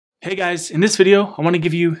Hey guys, in this video, I want to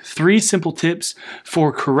give you 3 simple tips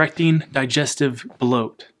for correcting digestive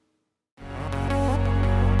bloat.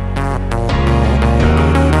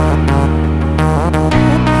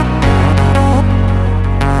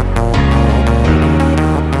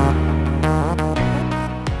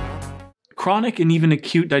 Chronic and even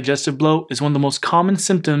acute digestive bloat is one of the most common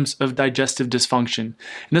symptoms of digestive dysfunction,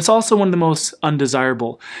 and it's also one of the most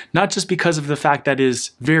undesirable, not just because of the fact that it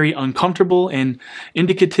is very uncomfortable and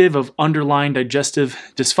indicative of underlying digestive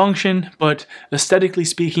dysfunction, but aesthetically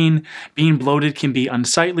speaking, being bloated can be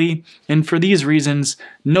unsightly, and for these reasons,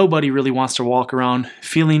 nobody really wants to walk around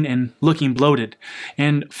feeling and looking bloated.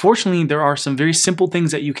 And fortunately, there are some very simple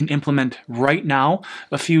things that you can implement right now,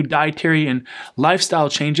 a few dietary and lifestyle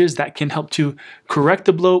changes that can help to correct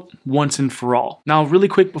the bloat once and for all. Now, really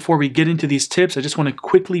quick before we get into these tips, I just want to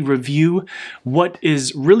quickly review what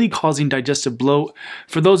is really causing digestive bloat.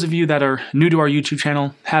 For those of you that are new to our YouTube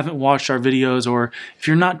channel, haven't watched our videos, or if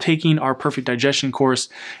you're not taking our perfect digestion course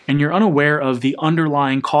and you're unaware of the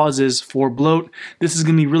underlying causes for bloat, this is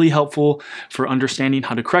going to be really helpful for understanding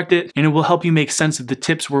how to correct it, and it will help you make sense of the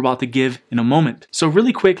tips we're about to give in a moment. So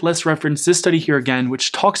really quick, let's reference this study here again,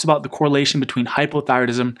 which talks about the correlation between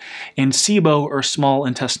hypothyroidism and SIBO, or small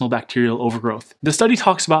intestinal bacterial overgrowth. The study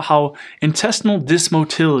talks about how intestinal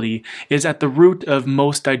dysmotility is at the root of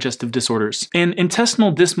most digestive disorders. And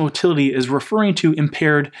intestinal dysmotility is referring to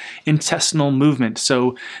impaired intestinal movement,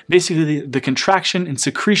 so basically the contraction and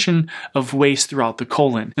secretion of waste throughout the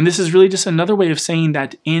colon. And this is really just another way of saying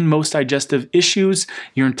that in most digestive issues,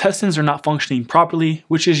 your intestines are not functioning properly,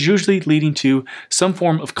 which is usually leading to some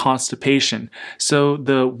form of constipation. So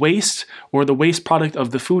the waste or the waste product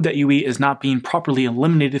of the food that you eat is not being properly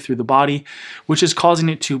eliminated through the body, which is causing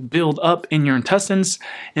it to build up in your intestines,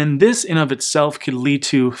 and this in of itself could lead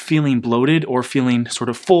to feeling bloated or feeling sort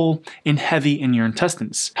of full and heavy in your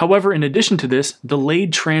intestines. However, in addition to this,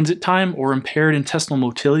 delayed transit time or impaired intestinal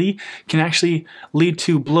motility can actually lead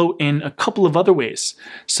to bloat in a couple of other ways.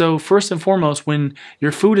 So first and foremost, when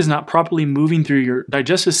your food is not properly moving through your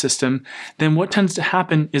digestive system, then what tends to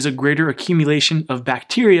happen is a greater accumulation of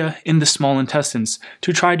bacteria in the small intestines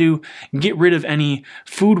to try to get rid of any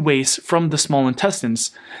food waste from the small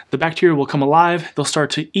intestines. The bacteria will come alive, they'll start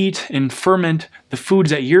to eat and ferment the foods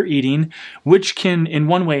that you're eating, which can in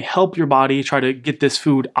one way help your body try to get this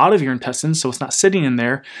food out of your intestines so it's not sitting in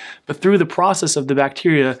there. But through the process of the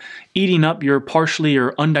bacteria eating up your partially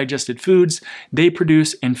or undigested foods, they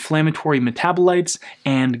produce inflammatory metabolites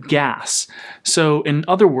and gas. So in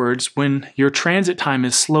other words, when your transit time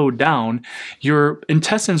is slowed down, your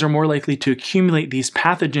intestines are more likely to accumulate these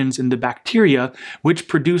pathogens in the bacteria, which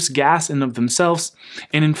produce gas in of themselves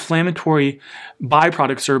and inflammatory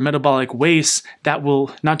byproducts or metabolic wastes that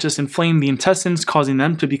will not just inflame the intestines, causing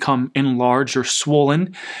them to become enlarged or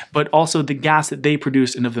swollen, but also the gas that they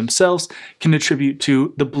produce in of themselves can attribute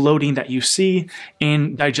to the bloating that you see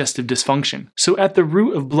in digestive dysfunction. So at the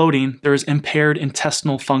root of bloating, there is impaired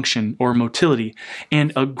intestinal function or motility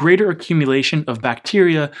and a greater accumulation of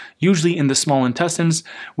bacteria, usually in the small intestines,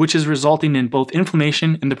 which is resulting in both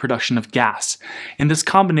inflammation and the production of gas. And this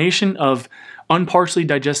combination of unpartially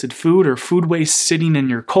digested food or food waste sitting in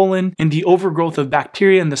your colon, and the overgrowth of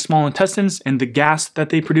bacteria in the small intestines and the gas that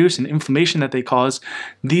they produce and inflammation that they cause,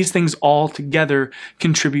 these things all together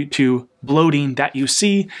contribute to bloating that you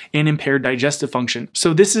see in impaired digestive function.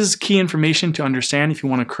 So this is key information to understand if you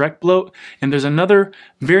want to correct bloat. And there's another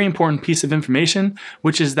very important piece of information,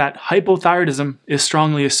 which is that hypothyroidism is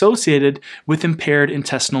strongly associated with impaired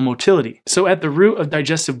intestinal motility. So at the root of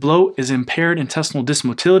digestive bloat is impaired intestinal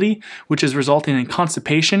dysmotility, which is resulting in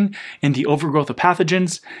constipation and the overgrowth of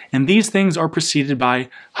pathogens. And these things are preceded by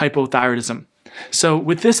hypothyroidism. So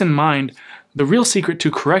with this in mind, the real secret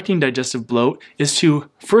to correcting digestive bloat is to,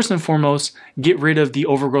 first and foremost, get rid of the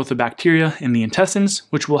overgrowth of bacteria in the intestines,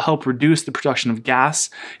 which will help reduce the production of gas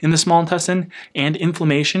in the small intestine and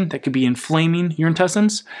inflammation that could be inflaming your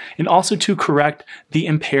intestines, and also to correct the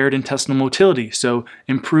impaired intestinal motility, so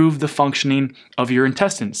improve the functioning of your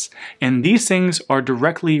intestines. And these things are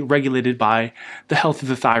directly regulated by the health of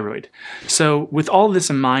the thyroid. So with all of this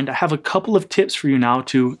in mind, I have a couple of tips for you now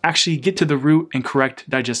to actually get to the root and correct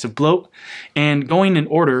digestive bloat. And going in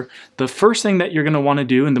order, the first thing that you're going to want to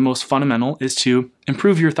do, and the most fundamental, is to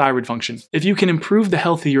improve your thyroid function. If you can improve the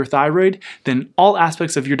health of your thyroid, then all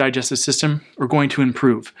aspects of your digestive system are going to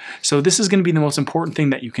improve. So this is going to be the most important thing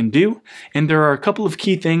that you can do. And there are a couple of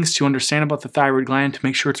key things to understand about the thyroid gland to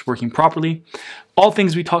make sure it's working properly. All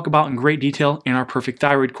things we talk about in great detail in our Perfect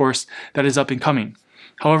Thyroid course that is up and coming.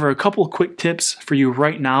 However, a couple of quick tips for you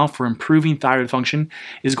right now for improving thyroid function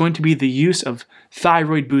is going to be the use of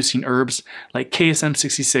thyroid boosting herbs like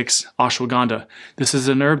KSM66 ashwagandha. This is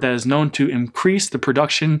an herb that is known to increase the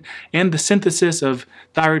production and the synthesis of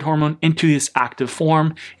thyroid hormone into this active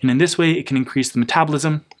form, and in this way it can increase the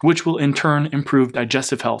metabolism, which will in turn improve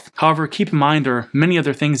digestive health. However, keep in mind there are many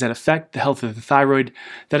other things that affect the health of the thyroid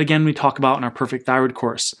that again we talk about in our Perfect Thyroid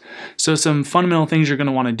course. So some fundamental things you're going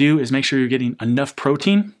to want to do is make sure you're getting enough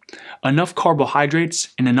protein, enough carbohydrates,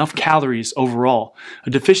 and enough calories overall. A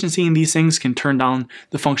deficiency in these things can turn down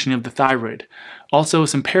the functioning of the thyroid. Also,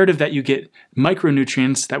 it's imperative that you get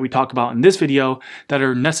micronutrients that we talk about in this video that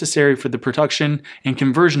are necessary for the production and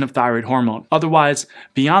conversion of thyroid hormone. Otherwise,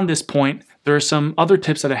 beyond this point, there are some other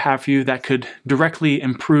tips that I have for you that could directly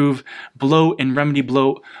improve bloat and remedy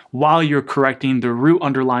bloat while you're correcting the root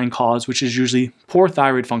underlying cause, which is usually poor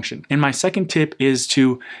thyroid function. And my second tip is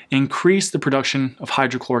to increase the production of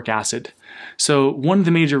hydrochloric acid. So one of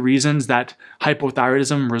the major reasons that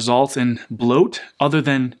hypothyroidism results in bloat, other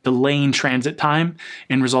than delaying transit time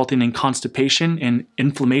and resulting in constipation and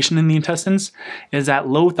inflammation in the intestines, is that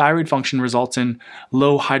low thyroid function results in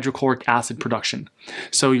low hydrochloric acid production.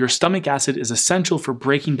 So your stomach acid is essential for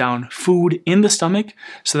breaking down food in the stomach,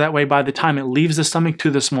 so that way by the time it leaves the stomach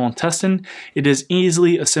to the small intestine, it is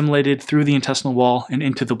easily assimilated through the intestinal wall and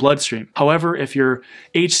into the bloodstream. However, if your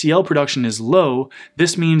HCl production is low,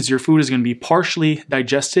 this means your food is going to be partially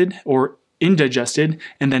digested or indigested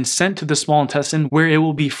and then sent to the small intestine, where it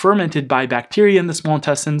will be fermented by bacteria in the small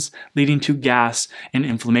intestines, leading to gas and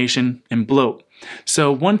inflammation and bloat.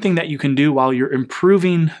 So one thing that you can do while you're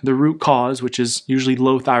improving the root cause, which is usually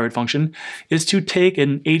low thyroid function, is to take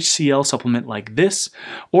an HCl supplement like this,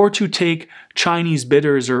 or to take Chinese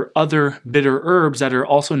bitters or other bitter herbs that are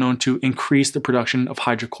also known to increase the production of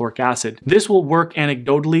hydrochloric acid. This will work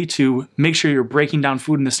anecdotally to make sure you're breaking down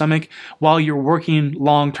food in the stomach while you're working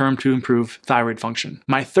long-term to improve thyroid function.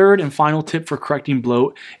 My third and final tip for correcting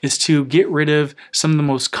bloat is to get rid of some of the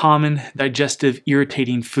most common digestive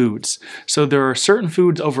irritating foods. So there are certain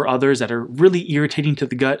foods over others that are really irritating to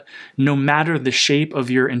the gut, no matter the shape of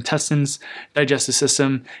your intestines, digestive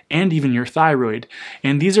system, and even your thyroid.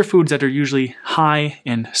 And these are foods that are usually high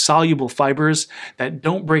in soluble fibers that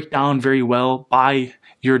don't break down very well by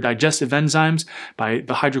your digestive enzymes, by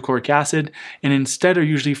the hydrochloric acid, and instead are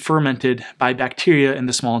usually fermented by bacteria in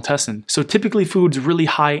the small intestine. So typically foods really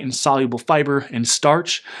high in soluble fiber and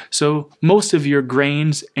starch. So most of your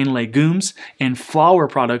grains and legumes and flour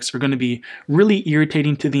products are going to be really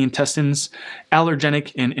irritating to the intestines,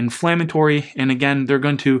 allergenic and inflammatory, and again, they're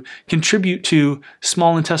going to contribute to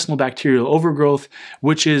small intestinal bacterial overgrowth,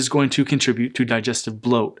 which is going to contribute to digestive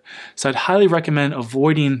bloat. So I'd highly recommend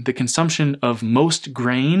avoiding the consumption of most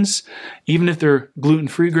grains, even if they're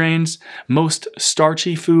gluten-free grains, most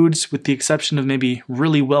starchy foods, with the exception of maybe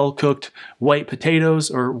really well-cooked white potatoes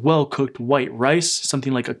or well-cooked white rice,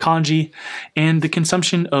 something like a congee, and the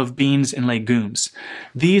consumption of beans and legumes.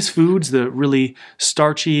 These foods, the really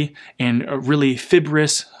starchy and really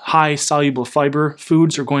fibrous, high soluble fiber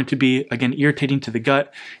foods, are going to be, again, irritating to the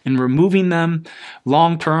gut, and removing them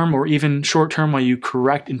long-term or even short-term while you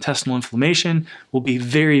correct intestinal inflammation will be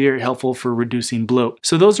very, very helpful for reducing bloat.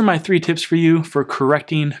 So those are my 3 tips for you for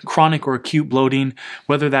correcting chronic or acute bloating,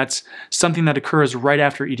 whether that's something that occurs right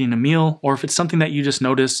after eating a meal, or if it's something that you just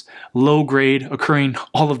notice low grade occurring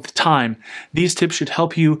all of the time. These tips should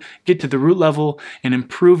help you get to the root level and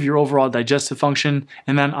improve your overall digestive function,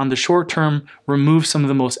 and then on the short term, remove some of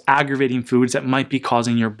the most aggravating foods that might be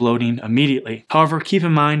causing your bloating immediately. However, keep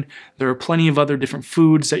in mind, there are plenty of other different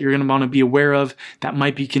foods that you're going to want to be aware of that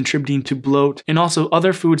might be contributing to bloat, and also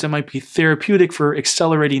other foods that might be therapeutic for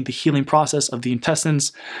accelerating the healing process of the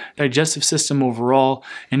intestines, digestive system overall,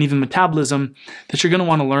 and even metabolism that you're going to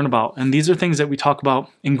want to learn about. And these are things that we talk about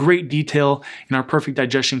in great detail in our Perfect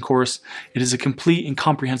Digestion course. It is a complete and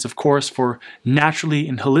comprehensive course for naturally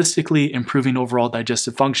and holistically improving overall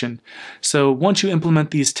digestive function. So once you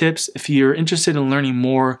implement these tips, if you're interested in learning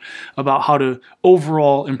more about how to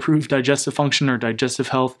overall improve digestive function or digestive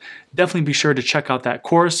health, definitely be sure to check out that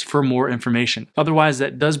course for more information. Otherwise,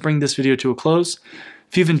 that does bring this video to a close.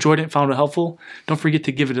 If you've enjoyed it and found it helpful, don't forget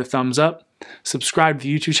to give it a thumbs up. Subscribe to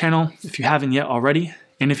the YouTube channel if you haven't yet already.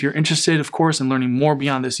 And if you're interested, of course, in learning more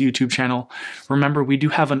beyond this YouTube channel, remember we do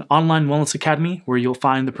have an online wellness academy where you'll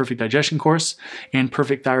find the Perfect Digestion course and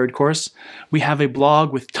Perfect Thyroid course. We have a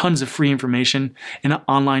blog with tons of free information and an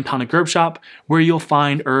online tonic herb shop where you'll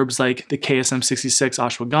find herbs like the KSM66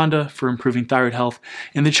 ashwagandha for improving thyroid health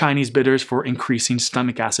and the Chinese bitters for increasing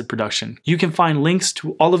stomach acid production. You can find links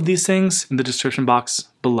to all of these things in the description box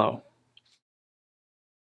below.